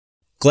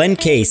Glenn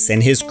Case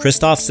and his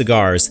Christoph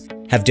Cigars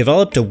have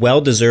developed a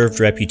well-deserved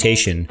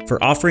reputation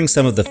for offering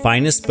some of the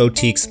finest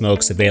boutique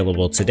smokes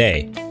available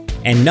today,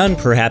 and none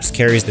perhaps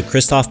carries the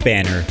Christoph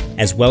banner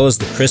as well as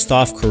the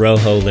Christoph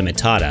Corojo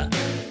Limitada.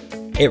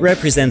 It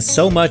represents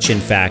so much, in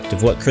fact,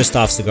 of what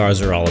Christoph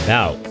cigars are all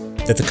about,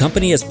 that the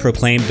company has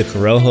proclaimed the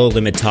Corojo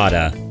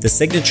Limitada the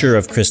signature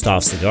of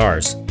Christoph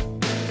cigars.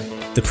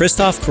 The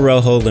Christoph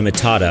Corojo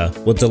Limitada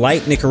will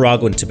delight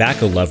Nicaraguan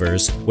tobacco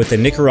lovers with a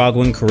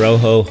Nicaraguan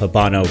Corojo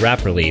Habano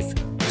wrapper leaf,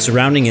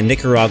 surrounding a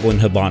Nicaraguan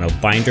Habano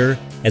binder,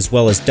 as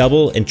well as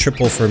double and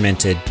triple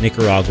fermented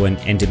Nicaraguan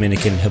and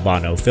Dominican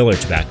Habano filler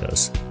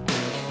tobaccos.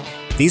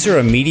 These are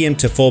a medium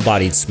to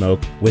full-bodied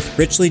smoke with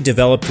richly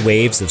developed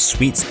waves of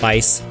sweet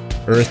spice,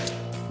 earth,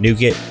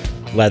 nougat,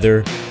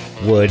 leather,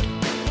 wood,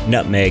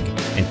 nutmeg,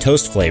 and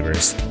toast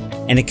flavors,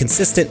 and a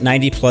consistent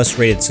 90+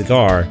 rated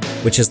cigar,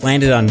 which has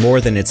landed on more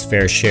than its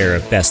fair share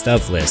of best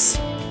of lists.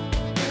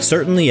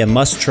 Certainly a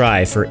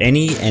must-try for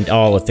any and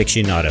all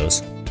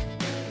aficionados.